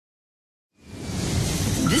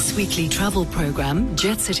This weekly travel program,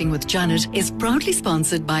 Jet Setting with Janet, is proudly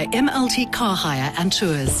sponsored by MLT Car Hire and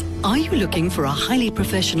Tours. Are you looking for a highly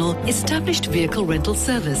professional, established vehicle rental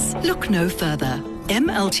service? Look no further.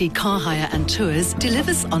 MLT Car Hire and Tours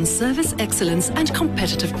delivers on service excellence and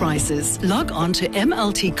competitive prices. Log on to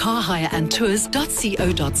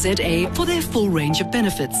mltcarhireandtours.co.za for their full range of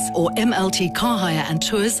benefits, or MLT Car Hire and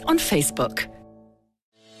Tours on Facebook.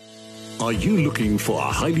 Are you looking for a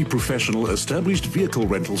highly professional established vehicle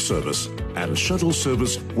rental service and shuttle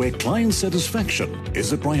service where client satisfaction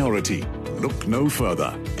is a priority? Look no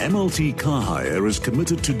further. MLT Car Hire is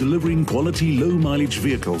committed to delivering quality low-mileage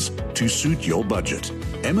vehicles to suit your budget.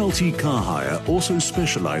 MLT Car Hire also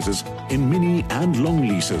specializes in mini and long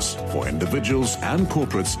leases for individuals and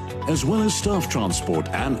corporates, as well as staff transport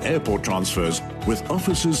and airport transfers with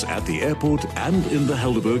offices at the airport and in the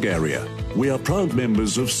Helderberg area. We are proud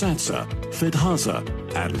members of SATSA, FedHasa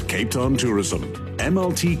and Cape Town Tourism.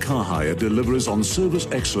 MLT Car Hire delivers on service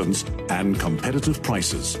excellence and competitive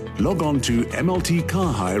prices. Log on to MLT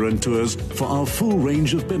Car Hire and Tours for our full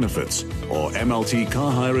range of benefits, or MLT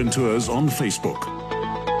Car Hire and Tours on Facebook.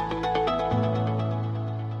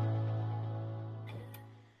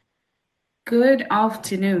 Good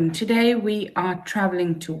afternoon. Today we are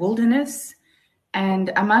traveling to Wilderness,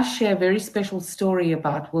 and I must share a very special story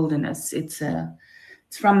about Wilderness. It's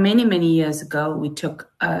from many, many years ago. We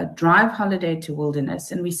took a drive holiday to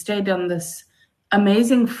Wilderness, and we stayed on this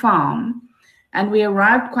amazing farm, and we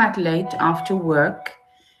arrived quite late after work.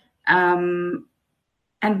 And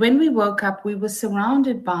when we woke up, we were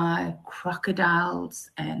surrounded by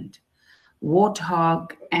crocodiles and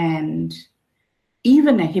warthog and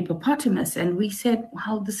even a hippopotamus. And we said,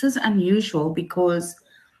 wow, this is unusual because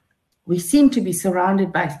we seem to be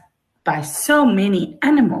surrounded by so many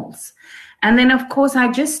animals. And then, of course,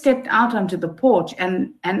 I just stepped out onto the porch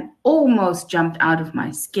and almost jumped out of my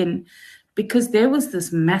skin because there was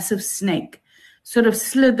this massive snake sort of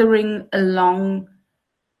slithering along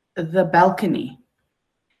the balcony.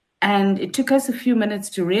 And it took us a few minutes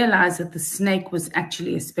to realize that the snake was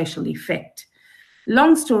actually a special effect.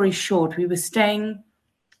 Long story short, we were staying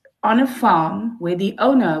on a farm where the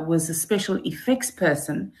owner was a special effects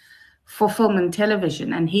person for film and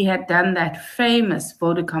television, and he had done that famous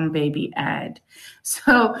Vodacom baby ad.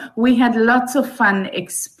 So we had lots of fun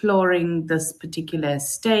exploring this particular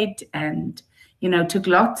estate and, took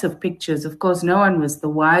lots of pictures. Of course, no one was the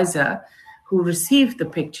wiser who received the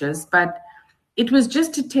pictures, but it was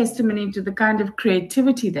just a testimony to the kind of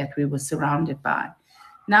creativity that we were surrounded by.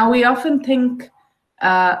 Now, we often think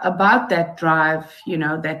about that drive,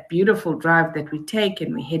 that beautiful drive that we take,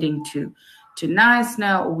 and we're heading to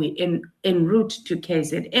Knysna, or we en route to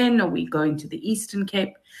KZN, or we going to the Eastern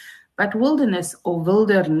Cape. But Wilderness, or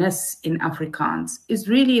Wilderness in Afrikaans, is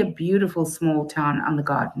really a beautiful small town on the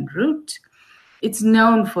Garden Route. It's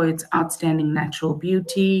known for its outstanding natural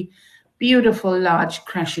beauty, beautiful large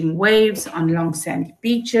crashing waves on long sandy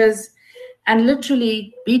beaches, and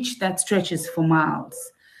literally beach that stretches for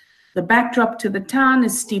miles. The backdrop to the town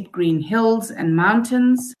is steep green hills and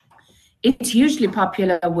mountains. It's hugely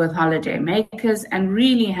popular with holiday makers and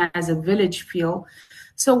really has a village feel.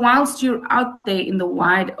 So whilst you're out there in the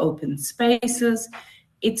wide open spaces,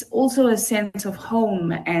 it's also a sense of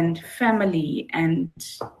home and family and,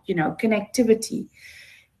 connectivity.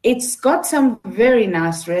 It's got some very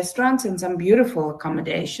nice restaurants and some beautiful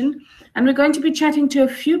accommodation. And we're going to be chatting to a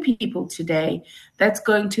few people today that's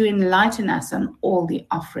going to enlighten us on all the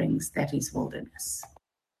offerings that is Wilderness.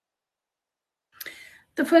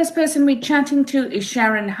 The first person we're chatting to is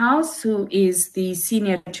Sharon House, who is the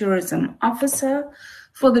Senior Tourism Officer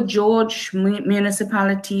for the George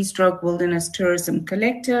Municipality / Wilderness Tourism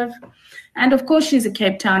Collective. And of course, she's a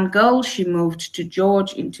Cape Town girl. She moved to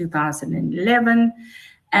George in 2011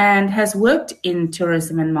 and has worked in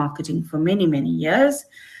tourism and marketing for many, many years.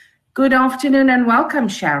 Good afternoon and welcome,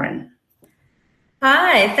 Sharon.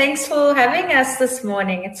 Hi, thanks for having us this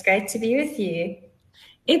morning. It's great to be with you.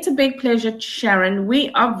 It's a big pleasure, Sharon.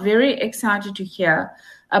 We are very excited to hear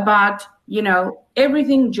about,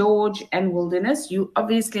 everything George and Wilderness. You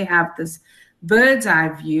obviously have this bird's eye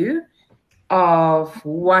view of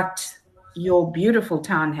what your beautiful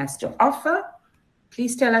town has to offer.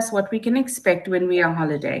 Please tell us what we can expect when we are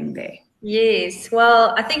holidaying there. Yes,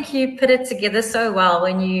 well, I think you put it together so well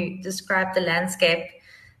when you described the landscape.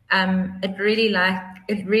 It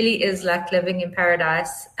really is like living in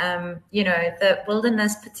paradise. The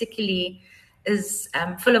Wilderness particularly is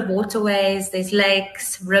full of waterways. There's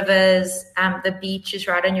lakes, rivers. The beach is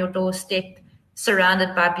right on your doorstep,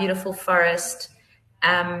 surrounded by beautiful forest.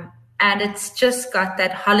 And it's just got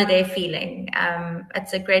that holiday feeling.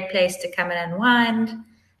 It's a great place to come and unwind.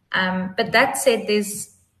 But that said,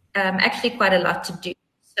 there's actually quite a lot to do.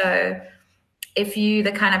 So if you're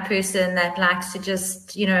the kind of person that likes to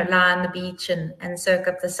just, lie on the beach and soak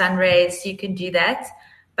up the sun rays, you can do that.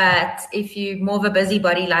 But if you're more of a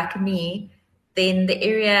busybody like me, then the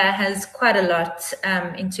area has quite a lot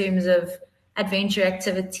in terms of adventure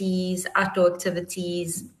activities, outdoor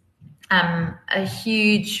activities, a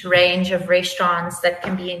huge range of restaurants that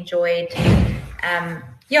can be enjoyed.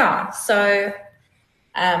 So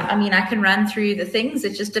I can run through the things.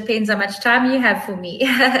 It just depends how much time you have for me.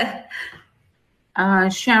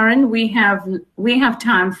 Sharon, we have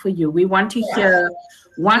time for you. We want to hear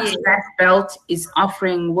what Black Belt is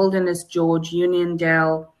offering Wilderness George,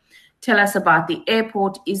 Uniondale. Tell us about the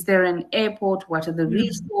airport. Is there an airport? What are the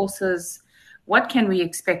resources? What can we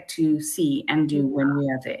expect to see and do when we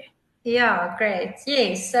are there? Yeah, great.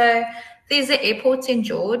 Yeah, so there's an airport in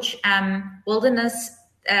George. Wilderness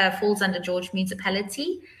falls under George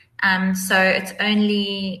Municipality. So it's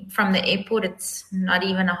only from the airport, it's not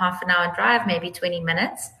even a half an hour drive, maybe 20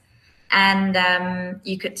 minutes. And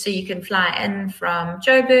you can fly in from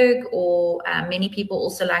Joburg, or many people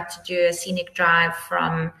also like to do a scenic drive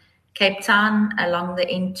from Cape Town along the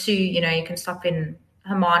N2. You can stop in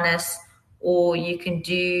Hermanus, or you can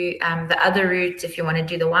do the other route if you want to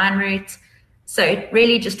do the wine route. So it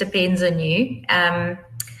really just depends on you.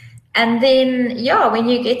 And then, when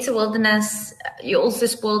you get to Wilderness, you're also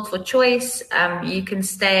spoiled for choice. You can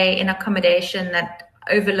stay in accommodation that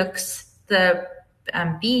overlooks the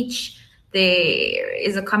beach. There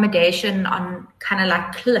is accommodation on kind of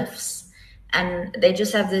like cliffs, and they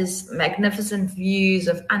just have these magnificent views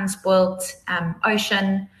of unspoiled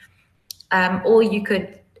ocean. Or you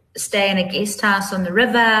could stay in a guest house on the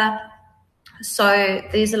river. So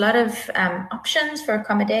there's a lot of options for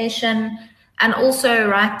accommodation. And also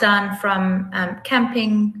right down from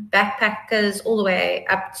camping, backpackers, all the way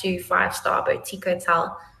up to 5-star boutique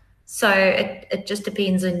hotel. So it just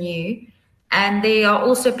depends on you. And there are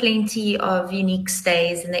also plenty of unique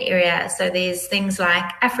stays in the area. So there's things like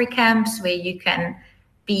AfriCamps, where you can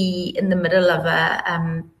be in the middle of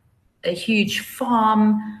a huge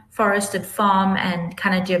forested farm, and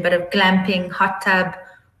kind of do a bit of glamping, hot tub.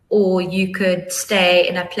 Or you could stay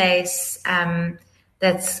in a place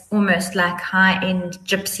that's almost like high-end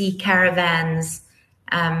gypsy caravans,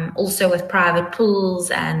 also with private pools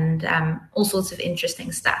and all sorts of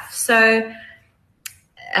interesting stuff. So,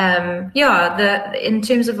 in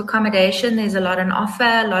terms of accommodation, there's a lot on offer,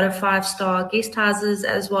 a lot of 5-star guest houses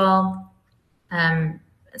as well,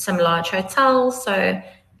 some large hotels. So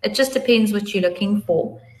it just depends what you're looking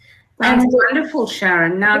for. That's wonderful,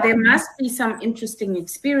 Sharon. Now, there must be some interesting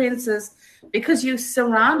experiences, because you're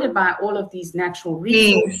surrounded by all of these natural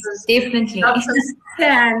resources. Yes, definitely. Lots of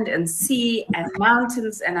sand and sea and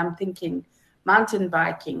mountains. And I'm thinking mountain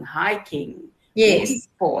biking, hiking,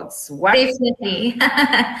 sports. Definitely.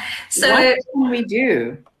 So what can we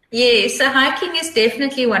do? Yeah, so hiking is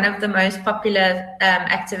definitely one of the most popular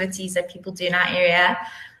activities that people do in our area.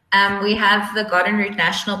 We have the Garden Route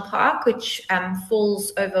National Park, which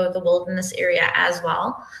falls over the Wilderness area as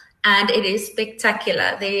well. And it is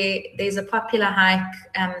spectacular. There's a popular hike,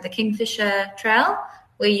 the Kingfisher Trail,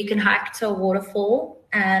 where you can hike to a waterfall,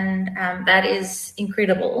 and that is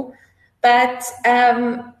incredible. But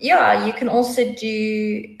you can also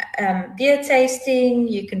do beer tasting.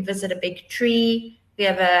 You can visit a big tree. We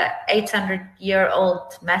have a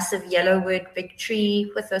 800-year-old massive yellowwood big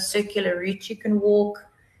tree with a circular route you can walk.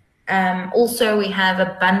 Also, we have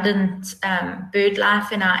abundant bird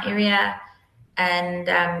life in our area, and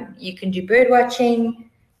you can do bird watching.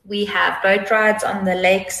 We have boat rides on the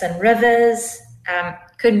lakes and rivers.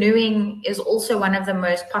 Canoeing is also one of the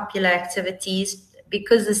most popular activities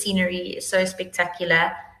because the scenery is so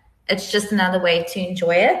spectacular. It's just another way to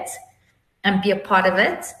enjoy it and be a part of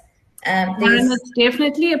it. And it's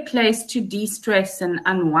definitely a place to de-stress and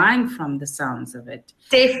unwind from the sounds of it.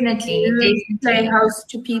 Definitely. Play host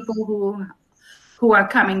to people who are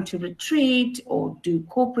coming to retreat or do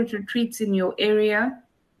corporate retreats in your area.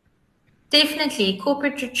 Definitely.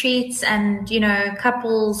 Corporate retreats and,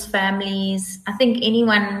 couples, families. I think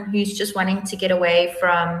anyone who's just wanting to get away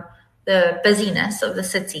from the busyness of the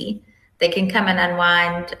city, they can come and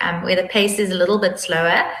unwind where the pace is a little bit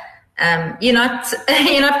slower. You're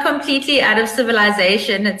not completely out of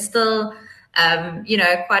civilization. It's still,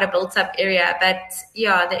 quite a built-up area. But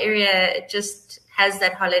the area just has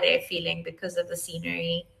that holiday feeling because of the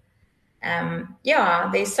scenery.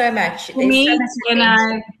 There's so much. For me,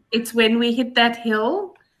 it's when we hit that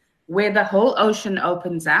hill where the whole ocean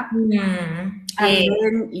opens up, and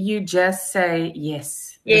then you just say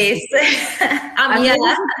yes. Yes.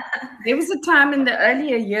 There was a time in the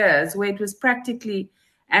earlier years where it was practically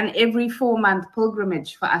an every 4-month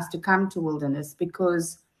pilgrimage for us to come to Wilderness,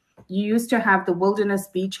 because you used to have the Wilderness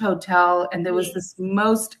Beach Hotel and there was this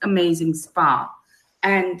most amazing spa.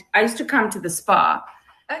 And I used to come to the spa.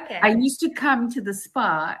 Okay. I used to come to the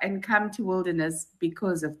spa and come to Wilderness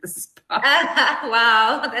because of the spa.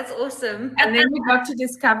 Wow, that's awesome. And then we got to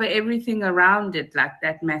discover everything around it, like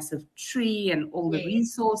that massive tree and all the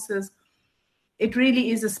resources. It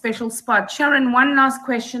really is a special spot. Sharon, one last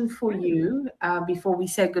question for you before we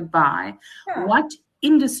say goodbye. Sure. What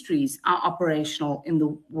industries are operational in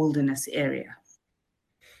the Wilderness area?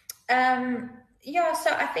 So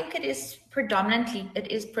I think it is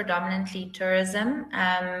predominantly tourism.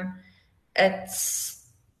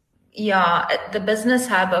 The business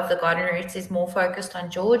hub of the Garden Roots is more focused on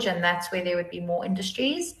George, and that's where there would be more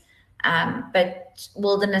industries. But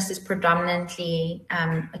Wilderness is predominantly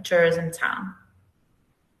a tourism town.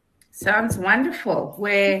 Sounds wonderful,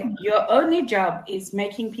 where your only job is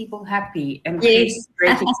making people happy and creating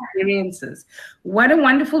great experiences. What a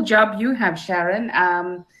wonderful job you have,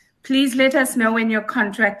 Sharon. Please let us know when your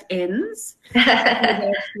contract ends so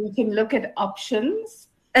that we can look at options.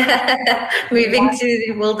 Moving to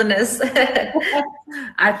the Wilderness.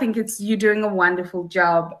 I think you're doing a wonderful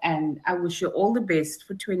job, and I wish you all the best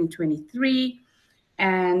for 2023.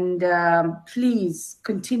 And please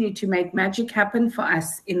continue to make magic happen for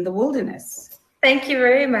us in the Wilderness. Thank you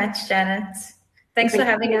very much, Janet. Thanks for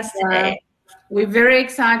having us today. We're very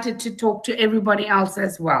excited to talk to everybody else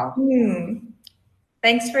as well.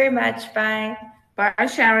 Thanks very much. Bye. Bye,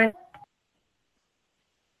 Sharon.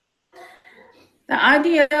 The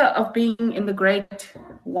idea of being in the great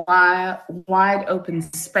wide open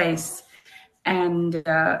space and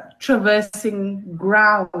traversing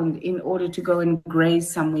ground in order to go and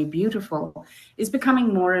graze somewhere beautiful is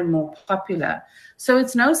becoming more and more popular. So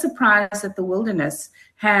it's no surprise that the Wilderness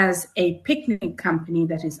has a picnic company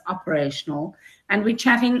that is operational. And we're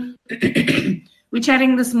chatting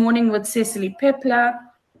this morning with Cecily Pepler.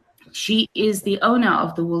 She is the owner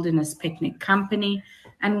of the Wilderness Picnic Company.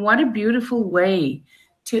 And what a beautiful way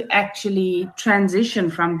to actually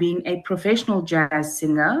transition from being a professional jazz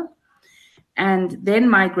singer and then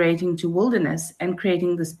migrating to Wilderness and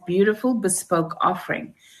creating this beautiful bespoke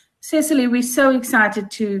offering. Cecily, we're so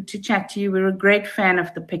excited to chat to you. We're a great fan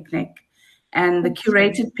of the picnic and the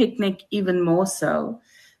curated picnic even more so.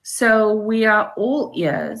 So we are all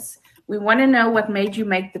ears. We want to know what made you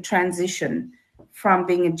make the transition from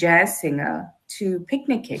being a jazz singer to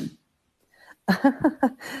picnicking.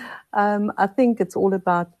 I think it's all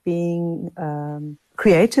about being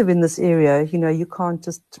creative in this area. You know, you can't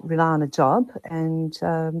just rely on a job, and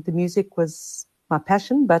the music was my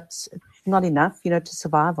passion, but not enough, to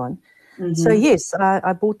survive on. Mm-hmm. So yes,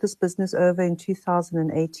 I bought this business over in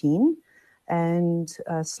 2018 and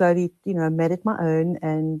slowly, made it my own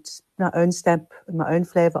and my own stamp, my own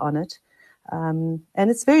flavor on it. And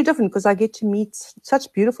it's very different because I get to meet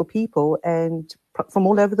such beautiful people and from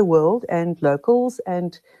all over the world and locals,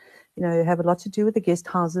 and have a lot to do with the guest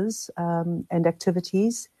houses and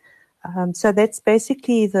activities. So that's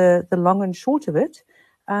basically the long and short of it.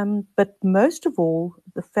 But most of all,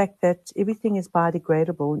 the fact that everything is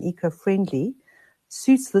biodegradable and eco-friendly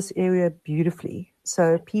suits this area beautifully.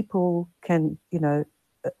 So people can,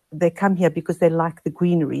 they come here because they like the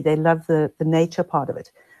greenery. They love the nature part of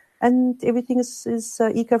it. And everything is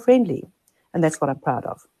eco-friendly. And that's what I'm proud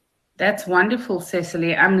of. That's wonderful,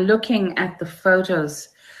 Cecily. I'm looking at the photos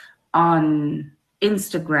on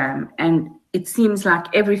Instagram, and it seems like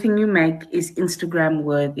everything you make is Instagram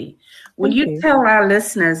worthy. Will you tell our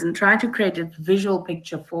listeners and try to create a visual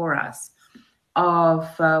picture for us of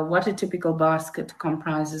what a typical basket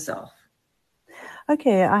comprises of?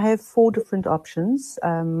 Okay, I have 4 different options.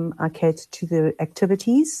 I cater to the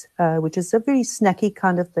activities, which is a very snacky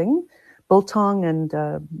kind of thing. Biltong and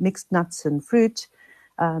mixed nuts and fruit,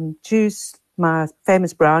 juice, my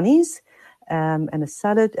famous brownies, and a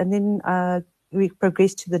salad. And then we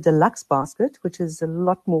progress to the deluxe basket, which is a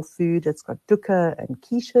lot more food. It's got dukkha and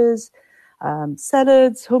quiches,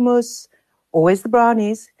 salads, hummus, always the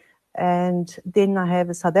brownies. And then I have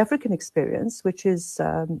a South African experience, which is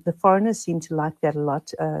the foreigners seem to like that a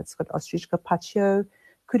lot. It's got ostrich carpaccio,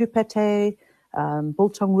 kudu pate,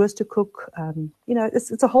 biltong roosterkoek.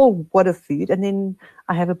 It's a whole wad of food. And then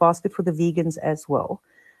I have a basket for the vegans as well.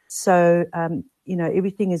 So,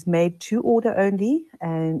 everything is made to order only,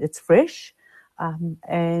 and it's fresh.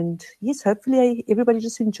 And yes, hopefully everybody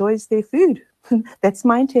just enjoys their food. That's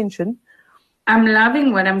my intention. I'm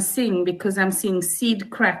loving what I'm seeing because I'm seeing seed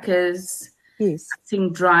crackers. Yes. I'm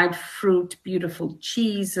seeing dried fruit, beautiful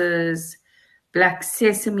cheeses, black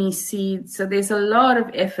sesame seeds. So there's a lot of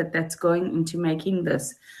effort that's going into making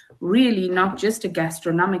this really not just a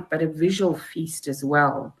gastronomic, but a visual feast as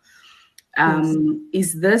well.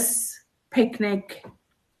 Is this picnic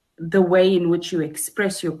the way in which you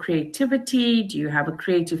express your creativity? Do you have a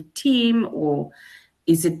creative team, or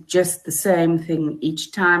is it just the same thing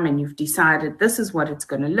each time and you've decided this is what it's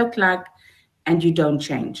going to look like and you don't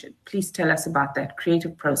change it? Please tell us about that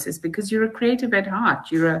creative process, because you're a creative at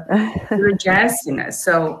heart. You're a jazz singer,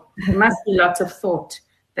 so there must be lots of thought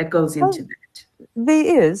that goes into that.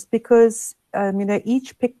 There is, because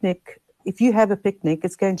each picnic, if you have a picnic,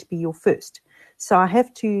 it's going to be your first. So I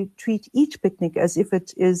have to treat each picnic as if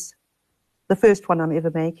it is the first one I'm ever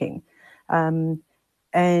making.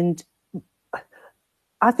 And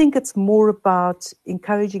I think it's more about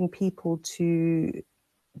encouraging people to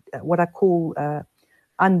what I call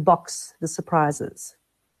unbox the surprises,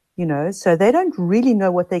 so they don't really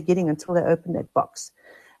know what they're getting until they open that box,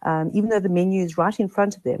 even though the menu is right in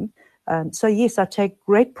front of them. So yes, I take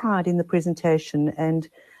great pride in the presentation, and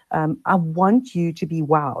I want you to be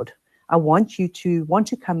wowed. I want you to want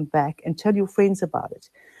to come back and tell your friends about it.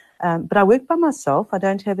 But I work by myself. I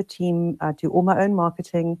don't have a team. I do all my own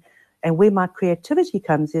marketing. And where my creativity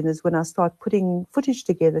comes in is when I start putting footage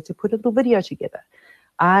together to put a little video together.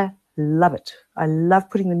 I love it. I love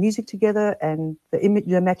putting the music together and the image,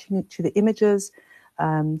 matching it to the images,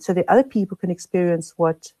 so that other people can experience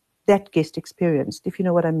what that guest experienced, if you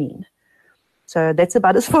know what I mean. So that's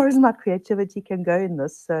about as far as my creativity can go in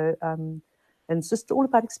this. So, and it's just all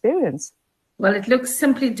about experience. Well, it looks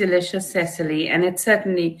simply delicious, Cecily, and it's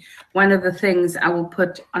certainly one of the things I will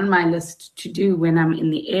put on my list to do when I'm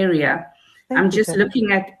in the area. I'm just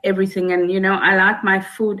looking at everything, and I like my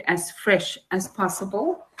food as fresh as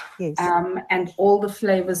possible. Yes. And all the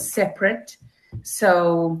flavors separate.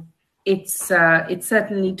 So it's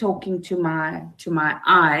certainly talking to my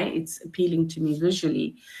eye. It's appealing to me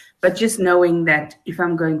visually, but just knowing that if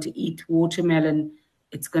I'm going to eat watermelon,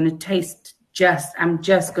 it's going to taste I'm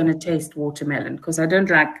just going to taste watermelon, because I don't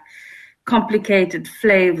like complicated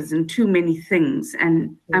flavors and too many things.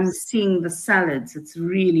 And yes. I'm seeing the salads. It's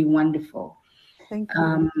really wonderful. Thank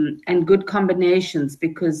you. And good combinations,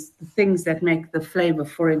 because the things that make the flavor,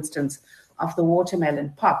 for instance, of the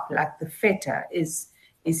watermelon pop, like the feta, is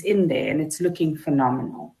in there, and it's looking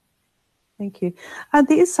phenomenal. Thank you.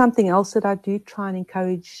 There is something else that I do try and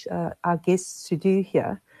encourage our guests to do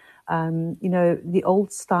here. The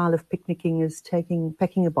old style of picnicking is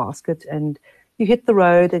packing a basket, and you hit the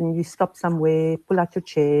road and you stop somewhere, pull out your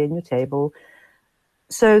chair and your table.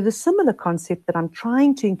 So the similar concept that I'm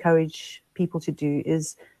trying to encourage people to do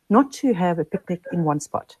is not to have a picnic in one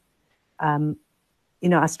spot.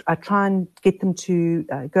 I try and get them to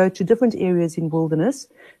go to different areas in Wilderness.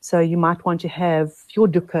 So you might want to have your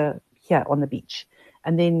dukkha here on the beach,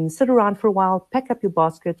 and then sit around for a while, pack up your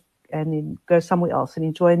basket, and then go somewhere else and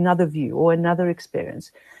enjoy another view or another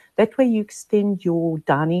experience. That way you extend your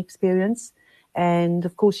dining experience. And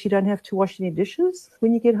of course, you don't have to wash any dishes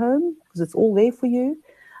when you get home, because it's all there for you.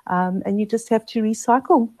 And you just have to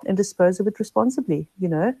recycle and dispose of it responsibly,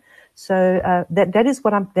 So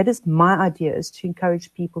that is my idea, is to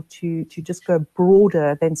encourage people to just go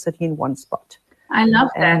broader than sitting in one spot. I love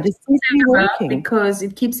that. It seems to be working, because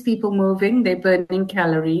it keeps people moving. They're burning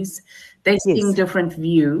calories. They're seeing different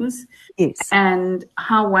views. Yes. And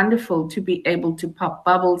how wonderful to be able to pop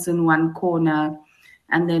bubbles in one corner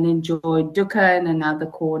and then enjoy dukkha in another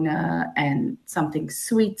corner and something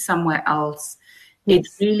sweet somewhere else. Yes.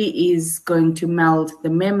 It really is going to meld the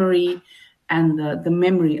memory and the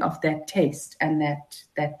memory of that taste and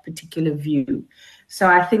that particular view. So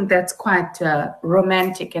I think that's quite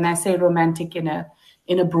romantic, and I say romantic in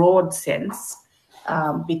a broad sense,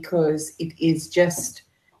 because it is just,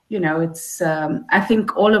 it's. I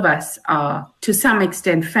think all of us are to some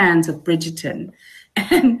extent fans of Bridgerton,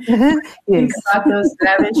 and think about those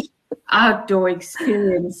lavish outdoor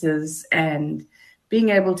experiences and being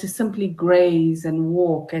able to simply graze and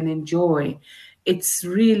walk and enjoy. It's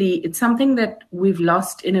something that we've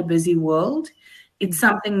lost in a busy world. It's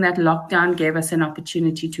something that lockdown gave us an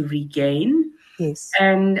opportunity to regain. Yes.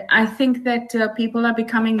 And I think that people are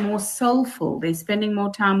becoming more soulful. They're spending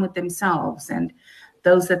more time with themselves and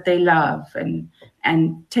those that they love,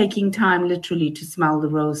 and taking time literally to smell the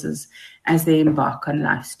roses as they embark on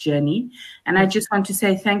life's journey. And I just want to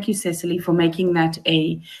say thank you, Cecily, for making that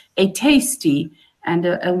a tasty and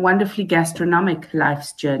a wonderfully gastronomic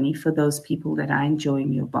life's journey for those people that are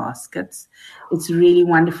enjoying your baskets. It's really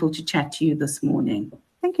wonderful to chat to you this morning.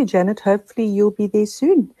 Thank you, Janet. Hopefully you'll be there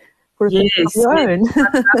soon for a bit of your own.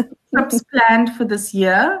 Trips planned for this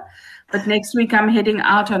year. But next week I'm heading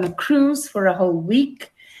out on a cruise for a whole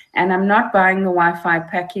week, and I'm not buying the Wi-Fi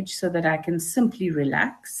package so that I can simply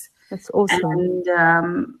relax. That's awesome.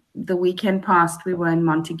 And the weekend past, we were in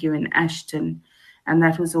Montague and Ashton, and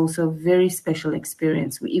that was also a very special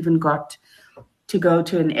experience. We even got to go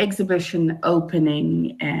to an exhibition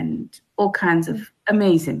opening and all kinds of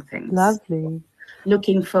amazing things. Lovely.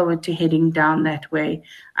 Looking forward to heading down that way.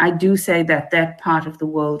 I do say that that part of the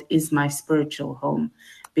world is my spiritual home,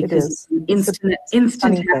 because it's an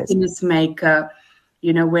instant happiness maker.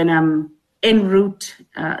 You know, when I'm en route,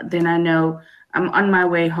 then I know I'm on my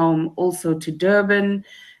way home also to Durban.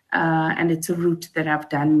 And it's a route that I've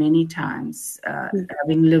done many times,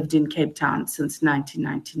 having lived in Cape Town since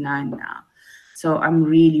 1999 now. So I'm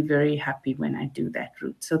really very happy when I do that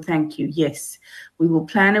route. So thank you. Yes, we will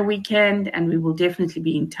plan a weekend and we will definitely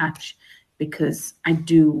be in touch, because I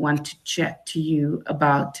do want to chat to you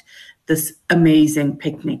about this amazing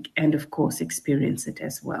picnic and, of course, experience it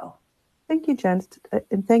as well. Thank you, Janet.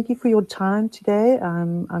 And thank you for your time today.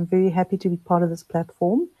 I'm very happy to be part of this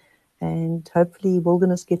platform. And hopefully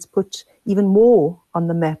Wilderness gets put even more on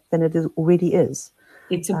the map than it already is.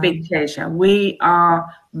 It's a big pleasure. We are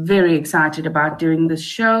very excited about doing this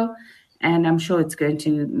show, and I'm sure it's going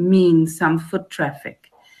to mean some foot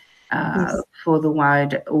traffic for the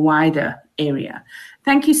wider area.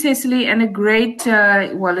 Thank you, Cecily, and a great,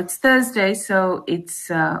 it's Thursday, so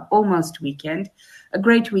it's almost weekend. A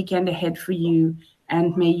great weekend ahead for you,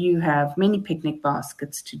 and may you have many picnic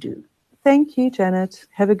baskets to do. Thank you, Janet.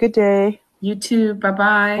 Have a good day. You too.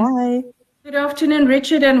 Bye-bye. Bye. Good afternoon,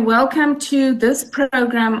 Richard, and welcome to this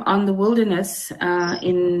program on the wilderness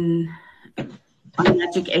on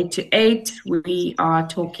Magic 8 to 8. We are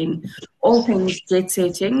talking all things jet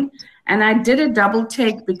setting. And I did a double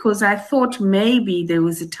take because I thought maybe there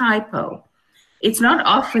was a typo. It's not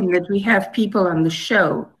often that we have people on the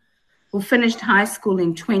show who finished high school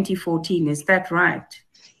in 2014. Is that right?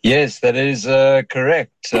 Yes, that is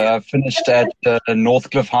correct. Finished at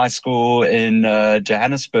Northcliffe High School in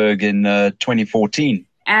Johannesburg in 2014.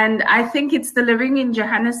 And I think it's the living in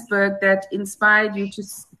Johannesburg that inspired you to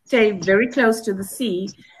stay very close to the sea,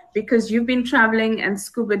 because you've been traveling and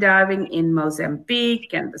scuba diving in Mozambique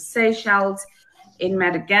and the Seychelles, in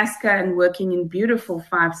Madagascar, and working in beautiful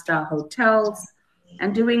 5-star hotels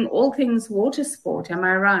and doing all things water sport. Am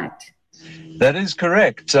I right? That is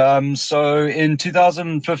correct. So in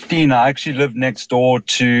 2015, I actually lived next door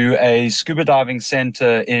to a scuba diving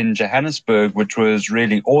center in Johannesburg, which was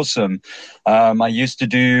really awesome. I used to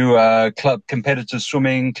do club competitive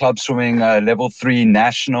swimming, club swimming, level 3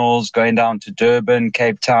 nationals, going down to Durban,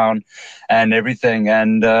 Cape Town, and everything.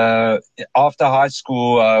 And after high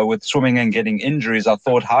school, with swimming and getting injuries, I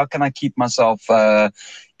thought, how can I keep myself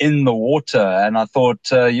in the water? And I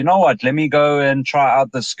thought, you know what, let me go and try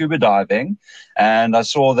out the scuba diving. And I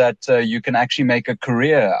saw that you can actually make a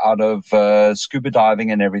career out of scuba diving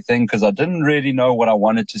and everything, because I didn't really know what I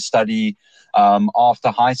wanted to study after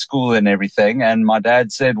high school and everything. And my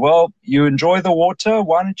dad said, well, you enjoy the water,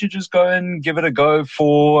 why don't you just go and give it a go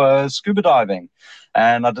for scuba diving?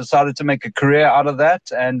 And I decided to make a career out of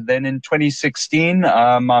that. And then in 2016,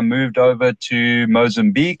 I moved over to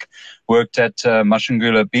Mozambique, worked at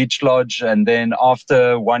Mashangula Beach Lodge. And then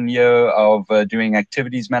after 1 year of doing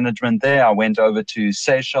activities management there, I went over to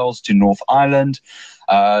Seychelles, to North Island,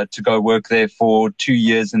 to go work there for 2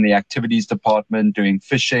 years in the activities department, doing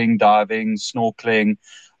fishing, diving, snorkeling,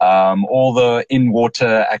 all the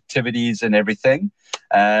in-water activities and everything.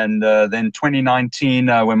 And then 2019,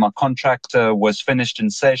 when my contract was finished in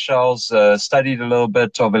Seychelles, studied a little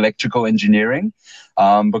bit of electrical engineering,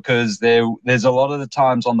 because there's a lot of the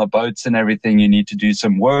times on the boats and everything you need to do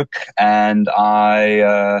some work. And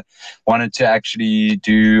I wanted to actually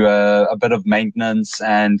do a bit of maintenance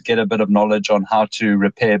and get a bit of knowledge on how to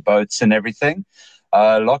repair boats and everything.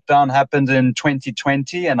 Lockdown happened in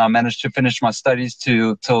 2020, and I managed to finish my studies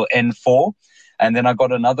till N4. And then I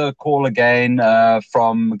got another call again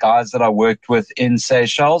from guys that I worked with in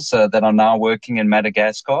Seychelles that are now working in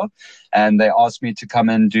Madagascar. And they asked me to come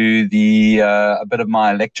and do a bit of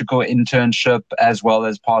my electrical internship, as well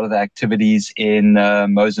as part of the activities in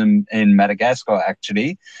Madagascar,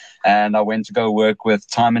 actually. And I went to go work with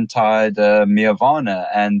Time and Tide Miavana.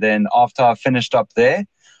 And then after I finished up there,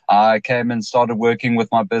 I came and started working with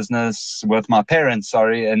my parents,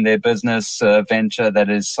 in their business venture that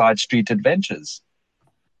is Side Street Adventures.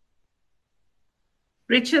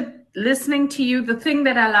 Richard, listening to you, the thing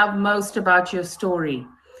that I love most about your story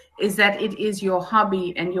is that it is your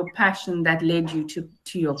hobby and your passion that led you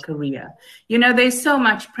to your career. You know, there's so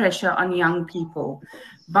much pressure on young people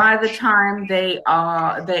by the time they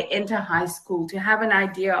enter high school to have an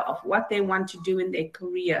idea of what they want to do in their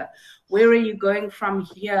career. Where are you going from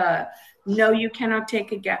here? No, you cannot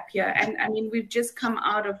take a gap year. And I mean, we've just come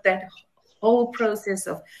out of that whole process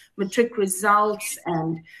of matric results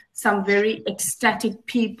and some very ecstatic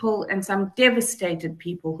people and some devastated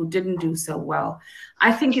people who didn't do so well.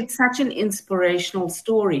 I think it's such an inspirational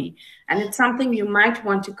story, and it's something you might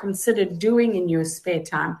want to consider doing in your spare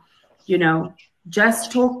time. You know,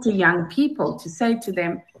 just talk to young people to say to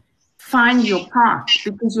them, find your path,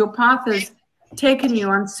 because your path has taken you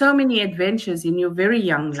on so many adventures in your very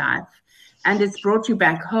young life, and it's brought you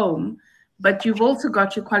back home. But you've also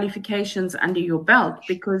got your qualifications under your belt,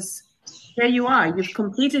 because here you are. You've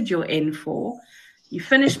completed your N4. You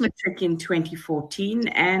finished matric in 2014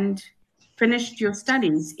 and finished your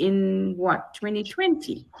studies in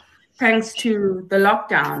 2020. Thanks to the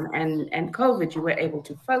lockdown and COVID, you were able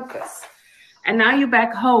to focus. And now you're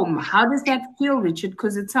back home. How does that feel, Richard?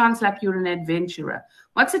 Because it sounds like you're an adventurer.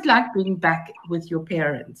 What's it like being back with your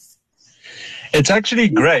parents? It's actually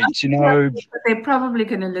great, you know. They're probably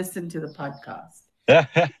going to listen to the podcast.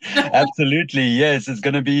 Absolutely, yes. It's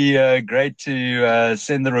going to be great to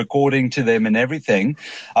send the recording to them and everything.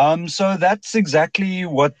 So that's exactly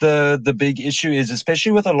what the big issue is,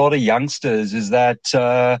 especially with a lot of youngsters, is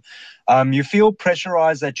that you feel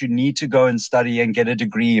pressurized that you need to go and study and get a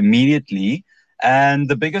degree immediately. And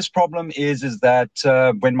the biggest problem is that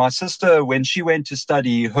when my sister, when she went to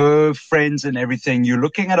study, her friends and everything, you're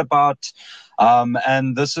looking at about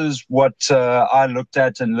and this is what I looked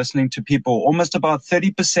at and listening to people, almost about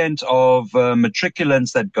 30% of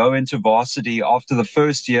matriculants that go into varsity after the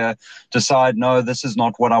first year decide, no, this is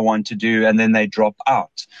not what I want to do, and then they drop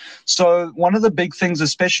out. So one of the big things,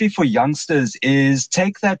 especially for youngsters, is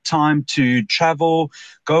take that time to travel,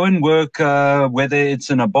 go and work, whether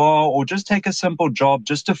it's in a bar or just take a simple job,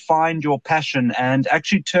 just to find your passion and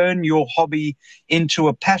actually turn your hobby into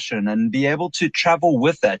a passion and be able to travel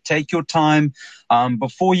with that. Take your time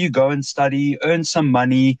before you go and study, earn some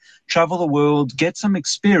money, travel the world, get some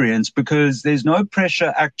experience, because there's no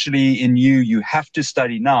pressure actually in you. You have to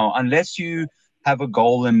study now, unless you have a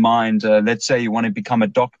goal in mind. Let's say you want to become a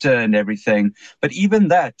doctor and everything. But even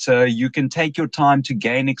that, you can take your time to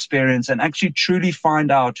gain experience and actually truly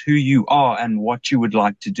find out who you are and what you would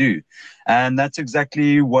like to do. And that's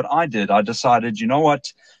exactly what I did. I decided, you know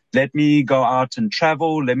what? Let me go out and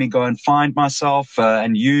travel. Let me go and find myself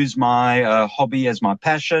and use my hobby as my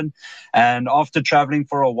passion. And after traveling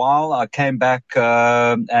for a while, I came back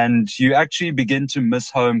and you actually begin to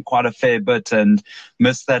miss home quite a fair bit and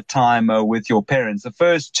miss that time with your parents. The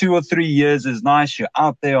first 2 or 3 years is nice. You're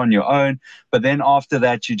out there on your own. But then after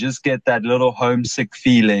that, you just get that little homesick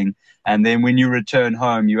feeling. And then when you return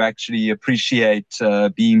home, you actually appreciate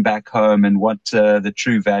being back home and what the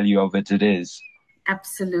true value of it is.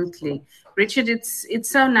 Absolutely. Richard, it's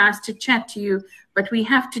so nice to chat to you, but we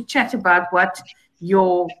have to chat about what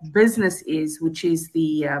your business is, which is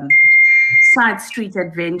the Side Street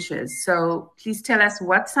Adventures. So please tell us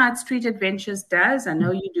what Side Street Adventures does. I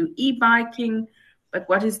know you do e-biking, but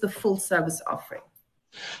what is the full service offering?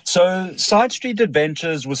 So Side Street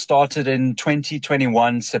Adventures was started in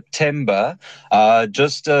 2021 September,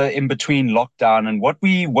 just in between lockdown. And what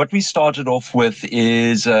we started off with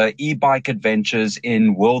is e-bike adventures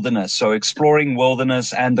in wilderness. So exploring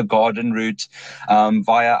wilderness and the garden route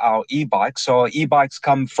via our e-bikes. So our e-bikes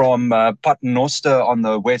come from Paternoster on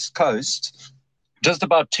the west coast, just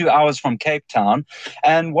about 2 hours from Cape Town.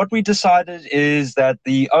 And what we decided is that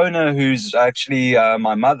the owner, who's actually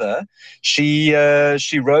my mother, she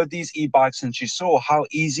rode these e-bikes and she saw how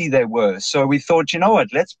easy they were. So we thought, you know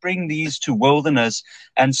what, let's bring these to wilderness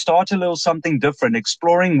and start a little something different,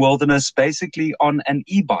 exploring wilderness basically on an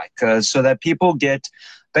e-bike, so that people get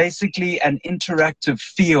basically an interactive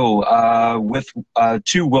feel with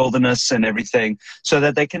to wilderness and everything, so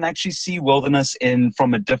that they can actually see wilderness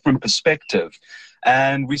from a different perspective.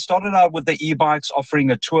 And we started out with the e-bikes,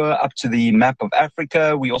 offering a tour up to the map of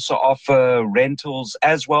Africa. We also offer rentals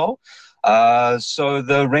as well. So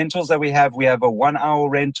the rentals that we have a 1 hour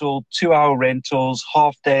rental, 2 hour rentals,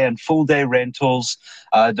 half day and full day rentals,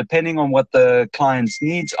 depending on what the client's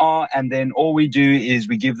needs are. And then all we do is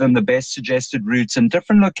we give them the best suggested routes and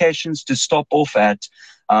different locations to stop off at.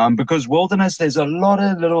 Because wilderness, there's a lot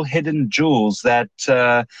of little hidden jewels that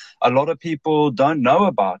a lot of people don't know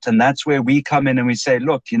about. And that's where we come in and we say,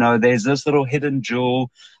 look, you know, there's this little hidden jewel.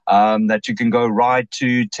 that you can go ride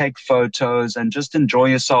to, take photos, and just enjoy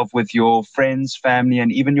yourself with your friends, family,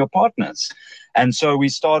 and even your partners. And so we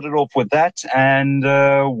started off with that. And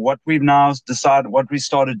what we've now decided, what we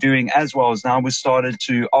started doing as well, is now we started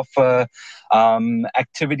to offer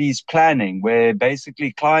activities planning, where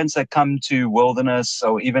basically clients that come to Wilderness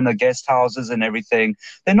or even the guest houses and everything,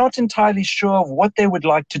 they're not entirely sure of what they would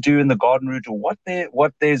like to do in the garden route or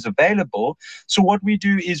what there's available. So what we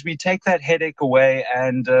do is we take that headache away,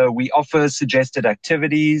 and we offer suggested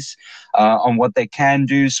activities on what they can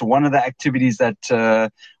do. So one of the activities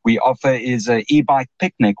that we offer is an e-bike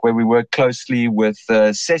picnic, where we work closely with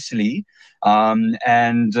Cecily.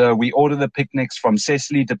 And we order the picnics from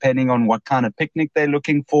Cecily depending on what kind of picnic they're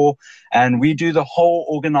looking for. And we do the whole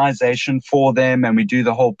organization for them, and we do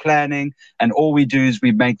the whole planning. And all we do is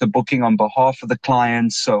we make the booking on behalf of the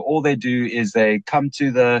clients. So all they do is they go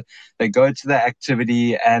to the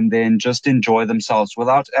activity and then just enjoy themselves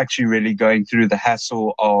without actually really going through the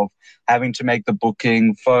hassle of having to make the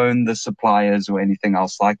booking, phone the suppliers, or anything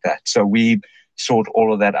else like that. So we sort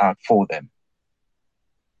all of that out for them.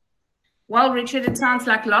 Well, Richard, it sounds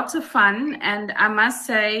like lots of fun. And I must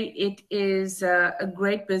say it is a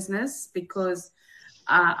great business, because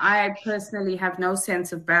I personally have no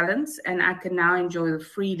sense of balance, and I can now enjoy the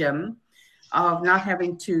freedom of not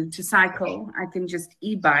having to cycle. I can just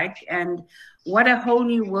e-bike. And what a whole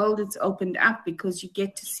new world it's opened up, because you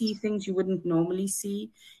get to see things you wouldn't normally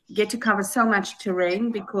see. You get to cover so much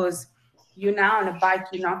terrain, because you're now on a bike.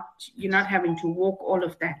 You're not having to walk all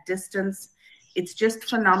of that distance. It's just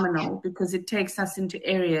phenomenal, because it takes us into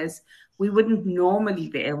areas we wouldn't normally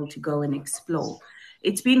be able to go and explore.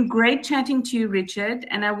 It's been great chatting to you, Richard,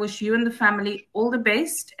 and I wish you and the family all the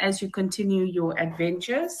best as you continue your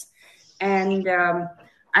adventures. And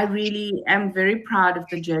I really am very proud of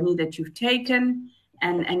the journey that you've taken,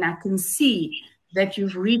 and I can see that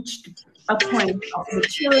you've reached a point of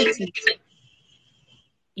maturity.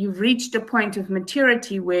 You've reached a point of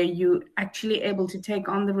maturity where you're actually able to take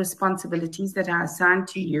on the responsibilities that are assigned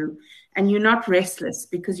to you, and you're not restless,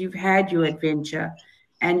 because you've had your adventure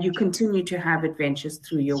and you continue to have adventures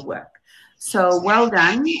through your work. So well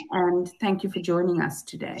done, and thank you for joining us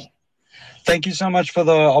today. Thank you so much for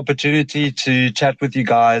the opportunity to chat with you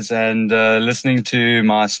guys, and listening to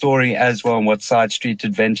my story as well, and what Side Street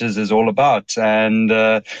Adventures is all about. And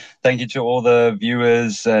thank you to all the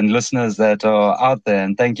viewers and listeners that are out there.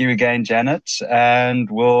 And thank you again, Janet. And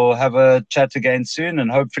we'll have a chat again soon,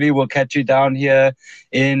 and hopefully we'll catch you down here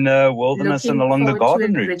in Wilderness and along the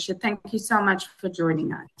garden route. Richard, thank you so much for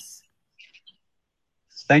joining us.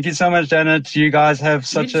 Thank you so much, Janet. You guys have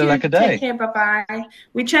such a lekker day. Take care. Bye-bye.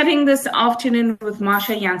 We're chatting this afternoon with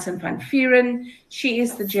Marsha Jansen van Vuren. She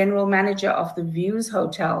is the general manager of the Views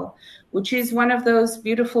Hotel, which is one of those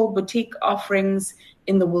beautiful boutique offerings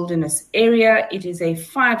in the Wilderness area. It is a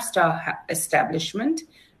 5-star establishment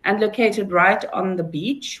and located right on the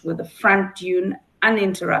beach with a front dune,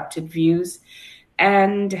 uninterrupted views,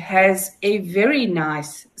 and has a very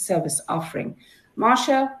nice service offering.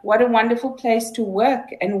 Marsha, what a wonderful place to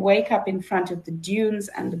work and wake up in front of the dunes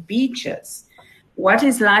and the beaches. What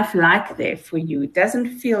is life like there for you? It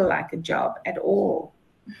doesn't feel like a job at all.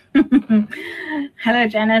 Hello,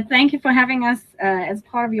 Janet. Thank you for having us as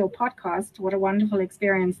part of your podcast. What a wonderful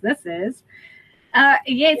experience this is.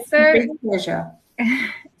 Yes, so pleasure.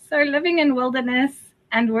 So living in Wilderness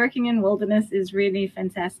and working in Wilderness is really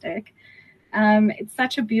fantastic. It's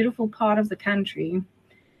such a beautiful part of the country.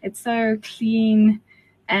 It's so clean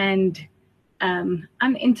and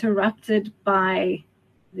uninterrupted by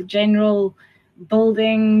the general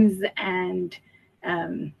buildings and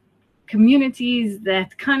communities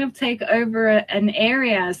that kind of take over an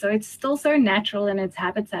area. So it's still so natural in its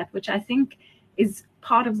habitat, which I think is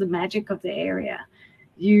part of the magic of the area.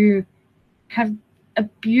 You have a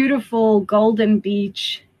beautiful golden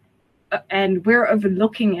beach, and we're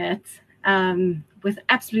overlooking it with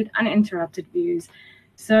absolute uninterrupted views.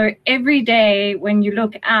 So every day when you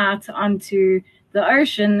look out onto the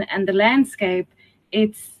ocean and the landscape,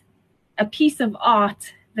 it's a piece of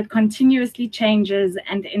art that continuously changes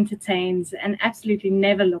and entertains and absolutely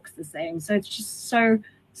never looks the same. So it's just so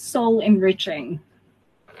soul enriching.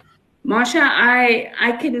 Marsha,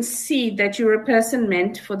 I can see that you're a person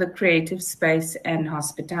meant for the creative space and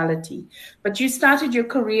hospitality, but you started your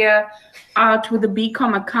career out with a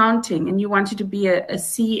BCom accounting and you wanted to be a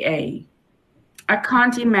CA. I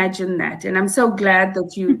can't imagine that. And I'm so glad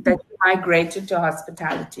that you migrated to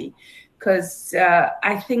hospitality, because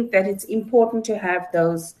I think that it's important to have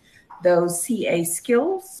those CA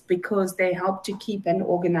skills, because they help to keep an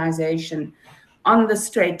organization on the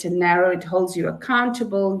straight and narrow. It holds you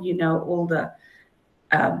accountable. You know all the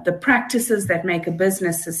the practices that make a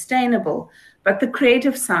business sustainable. But the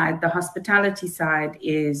creative side, the hospitality side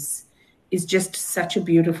is just such a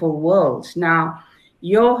beautiful world. Now,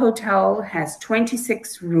 your hotel has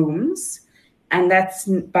 26 rooms, and that's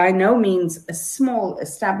by no means a small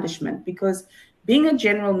establishment, because being a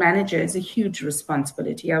general manager is a huge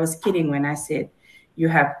responsibility. I was kidding when I said you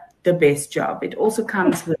have the best job. It also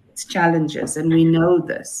comes with its challenges, and we know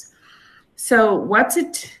this. So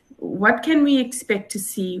what can we expect to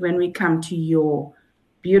see when we come to your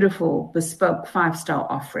beautiful, bespoke 5-star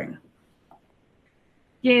offering?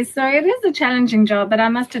 Yes, so it is a challenging job, but I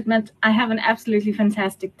must admit I have an absolutely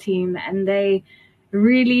fantastic team, and they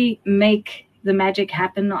really make the magic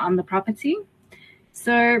happen on the property.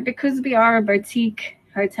 So because we are a boutique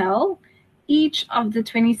hotel, each of the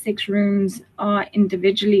 26 rooms are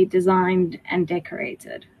individually designed and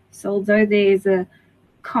decorated. So although there is a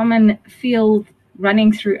common feel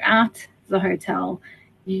running throughout the hotel,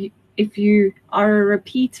 if you are a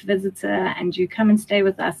repeat visitor and you come and stay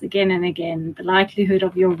with us again and again, the likelihood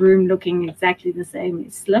of your room looking exactly the same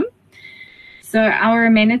is slim. So our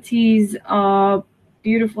amenities are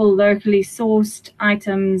beautiful, locally sourced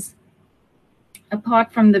items.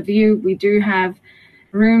 Apart from the view, we do have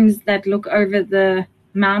rooms that look over the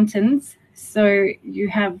mountains, so you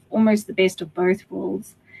have almost the best of both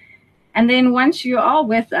worlds. And then once you are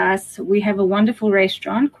with us, we have a wonderful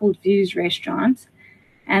restaurant called Views Restaurant.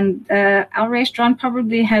 And our restaurant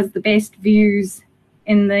probably has the best views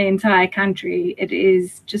in the entire country. It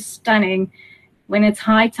is just stunning. When it's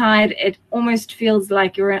high tide, it almost feels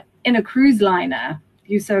like you're in a cruise liner.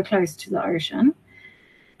 You're so close to the ocean.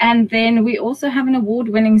 And then we also have an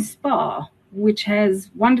award-winning spa, which has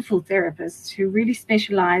wonderful therapists who really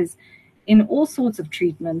specialize in all sorts of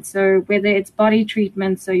treatments. So whether it's body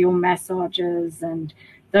treatments, so your massages and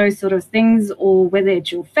those sort of things, or whether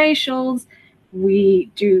it's your facials,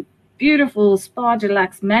 we do beautiful spa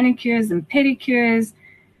deluxe manicures and pedicures,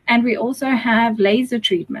 and we also have laser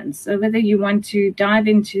treatments. So whether you want to dive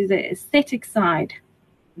into the aesthetic side,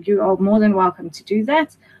 you are more than welcome to do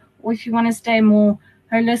that. Or if you want to stay more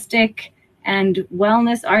holistic and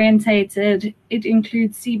wellness orientated, it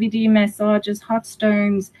includes CBD massages, hot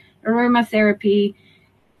stones, aromatherapy,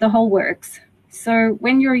 the whole works. So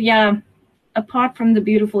when you're here, apart from the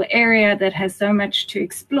beautiful area that has so much to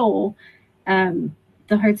explore,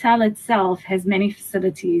 the hotel itself has many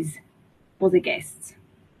facilities for the guests.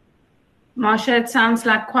 Marsha, it sounds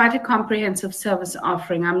like quite a comprehensive service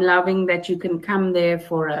offering. I'm loving that you can come there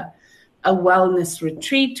for a wellness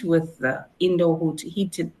retreat with the indoor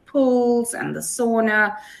heated pools and the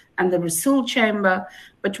sauna and the Rasul chamber.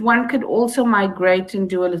 But one could also migrate and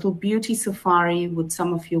do a little beauty safari with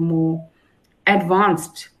some of your more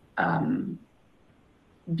advanced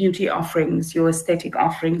beauty offerings, your aesthetic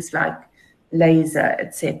offerings like laser,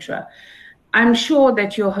 etc. I'm sure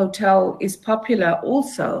that your hotel is popular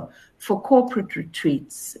also for corporate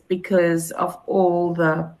retreats because of all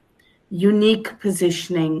the unique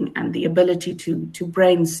positioning and the ability to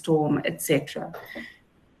brainstorm, etc.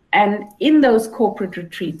 And in those corporate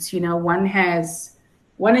retreats,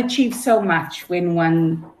 one achieves so much when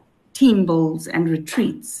one team builds and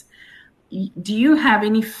retreats. Do you have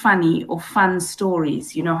any funny or fun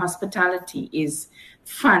stories? Hospitality is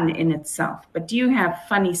fun in itself, but do you have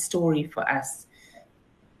funny story for us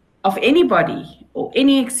of anybody or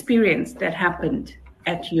any experience that happened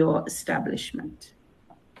at your establishment?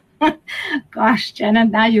 Gosh, Jenna,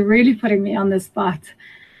 now you're really putting me on the spot.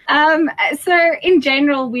 So in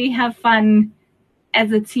general, we have fun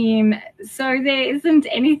as a team. So there isn't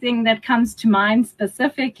anything that comes to mind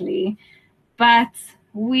specifically, but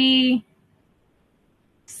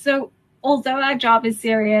although our job is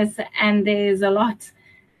serious and there's a lot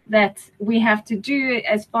that we have to do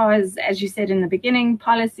as far as you said in the beginning,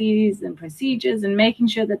 policies and procedures and making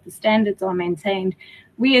sure that the standards are maintained,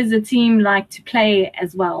 we as a team like to play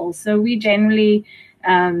as well. So we generally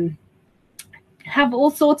have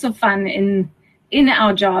all sorts of fun in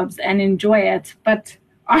our jobs and enjoy it. But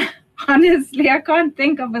honestly, I can't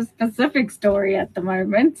think of a specific story at the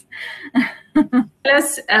moment. Tell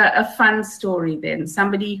us a fun story then.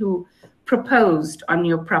 Somebody who proposed on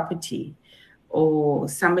your property, or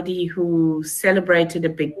somebody who celebrated a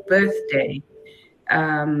big birthday,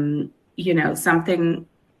 something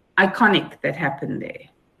iconic that happened there.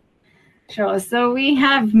 Sure. So we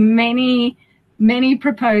have many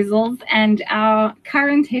proposals, and our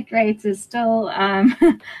current hit rate is still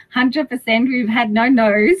 100%. We've had no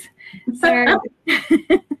no's. So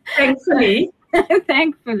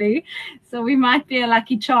Thankfully. So we might be a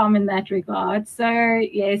lucky charm in that regard. So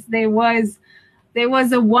yes, there was there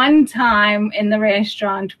was a one time in the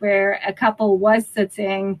restaurant where a couple was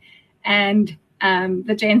sitting and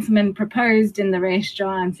the gentleman proposed in the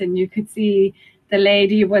restaurant, and you could see the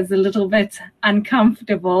lady was a little bit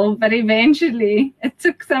uncomfortable, but eventually it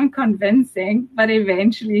took some convincing, but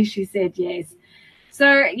eventually she said yes.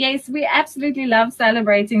 So yes, we absolutely love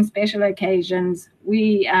celebrating special occasions.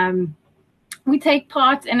 We take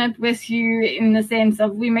part in it with you in the sense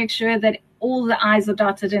of we make sure that all the I's are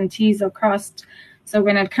dotted and T's are crossed. So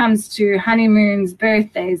when it comes to honeymoons,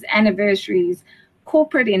 birthdays, anniversaries,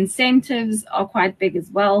 corporate incentives are quite big as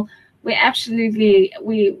well. We absolutely,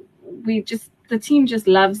 the team just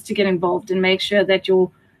loves to get involved and make sure that your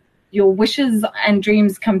wishes and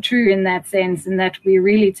dreams come true in that sense, and that we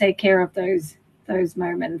really take care of those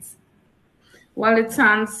moments. Well, it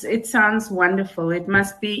sounds wonderful. It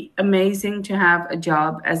must be amazing to have a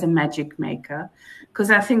job as a magic maker,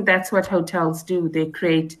 because I think that's what hotels do. They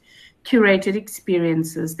create curated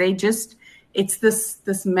experiences. It's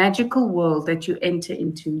this magical world that you enter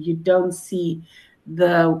into. You don't see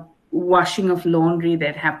the washing of laundry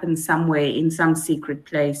that happens somewhere in some secret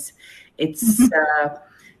place. It's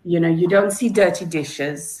you don't see dirty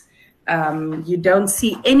dishes. You don't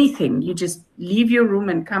see anything. You just leave your room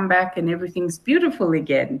and come back and everything's beautiful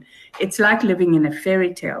again. It's like living in a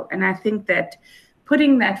fairy tale. And I think that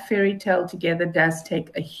putting that fairy tale together does take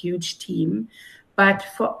a huge team. But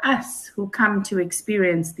for us who come to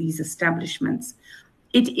experience these establishments,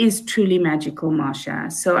 it is truly magical,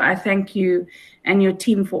 Marsha. So I thank you and your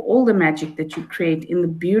team for all the magic that you create in the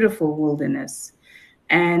beautiful wilderness.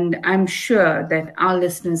 And I'm sure that our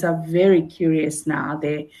listeners are very curious now.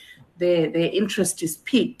 Their interest is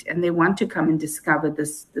piqued and they want to come and discover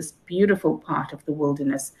this beautiful part of the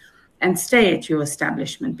wilderness and stay at your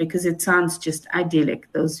establishment, because it sounds just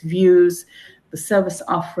idyllic. Those views, the service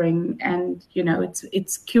offering, and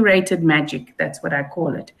it's curated magic. That's what I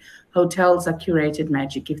call it. Hotels are curated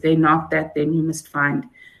magic. If they're not that, then you must find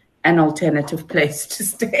an alternative place to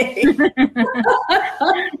stay.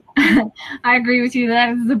 I agree with you.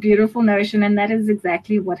 That is a beautiful notion, and that is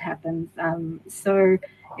exactly what happens. So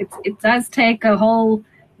it does take a whole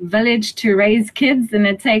village to raise kids, and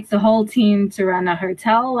it takes a whole team to run a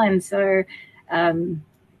hotel. And so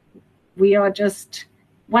we are just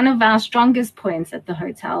one of our strongest points at the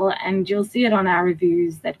hotel, and you'll see it on our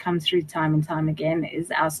reviews that come through time and time again, is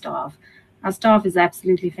our staff. Our staff is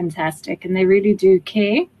absolutely fantastic, and they really do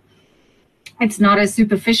care. It's not a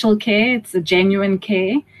superficial care, it's a genuine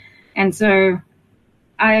care. And so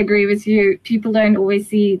I agree with you. People don't always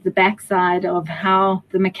see the backside of how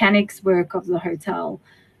the mechanics work of the hotel,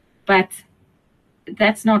 but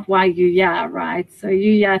that's not why you're here, right? So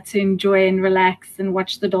you're here to enjoy and relax and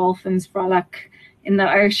watch the dolphins frolic in the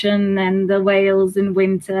ocean and the whales in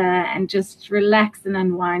winter, and just relax and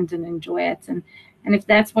unwind and enjoy it. And if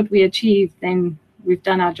that's what we achieve, then we've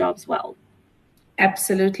done our jobs well.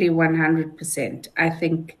 Absolutely, 100%. I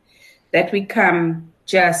think that we come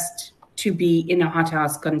just to be in a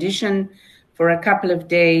hothouse condition for a couple of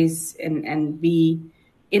days and be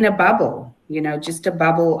in a bubble, just a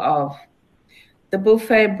bubble of the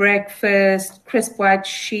buffet breakfast, crisp white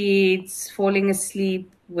sheets, falling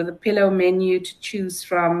asleep with a pillow menu to choose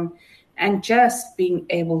from, and just being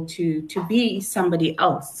able to be somebody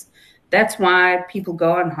else. That's why people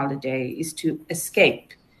go on holiday, is to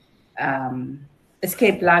escape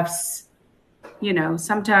life's,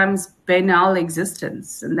 sometimes banal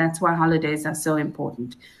existence. And that's why holidays are so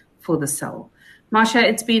important for the soul. Marsha,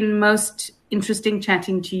 it's been most interesting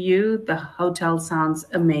chatting to you. The hotel sounds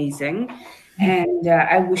amazing. And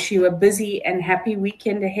I wish you a busy and happy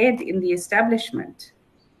weekend ahead in the establishment.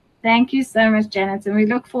 Thank you so much, Janet. And we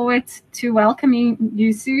look forward to welcoming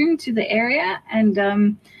you soon to the area.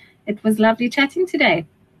 And it was lovely chatting today.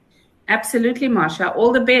 Absolutely, Marsha.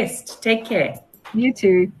 All the best. Take care. You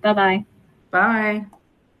too. Bye-bye. Bye.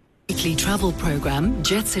 Weekly travel program,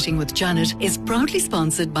 Jet Setting with Janet, is proudly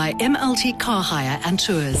sponsored by MLT Car Hire and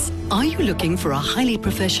Tours. Are you looking for a highly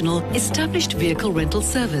professional, established vehicle rental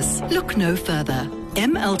service? Look no further.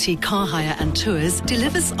 MLT Car Hire and Tours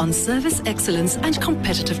delivers on service excellence and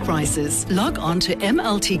competitive prices. Log on to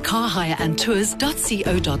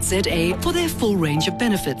mltcarhireandtours.co.za for their full range of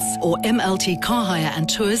benefits, or MLT Car Hire and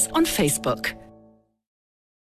Tours on Facebook.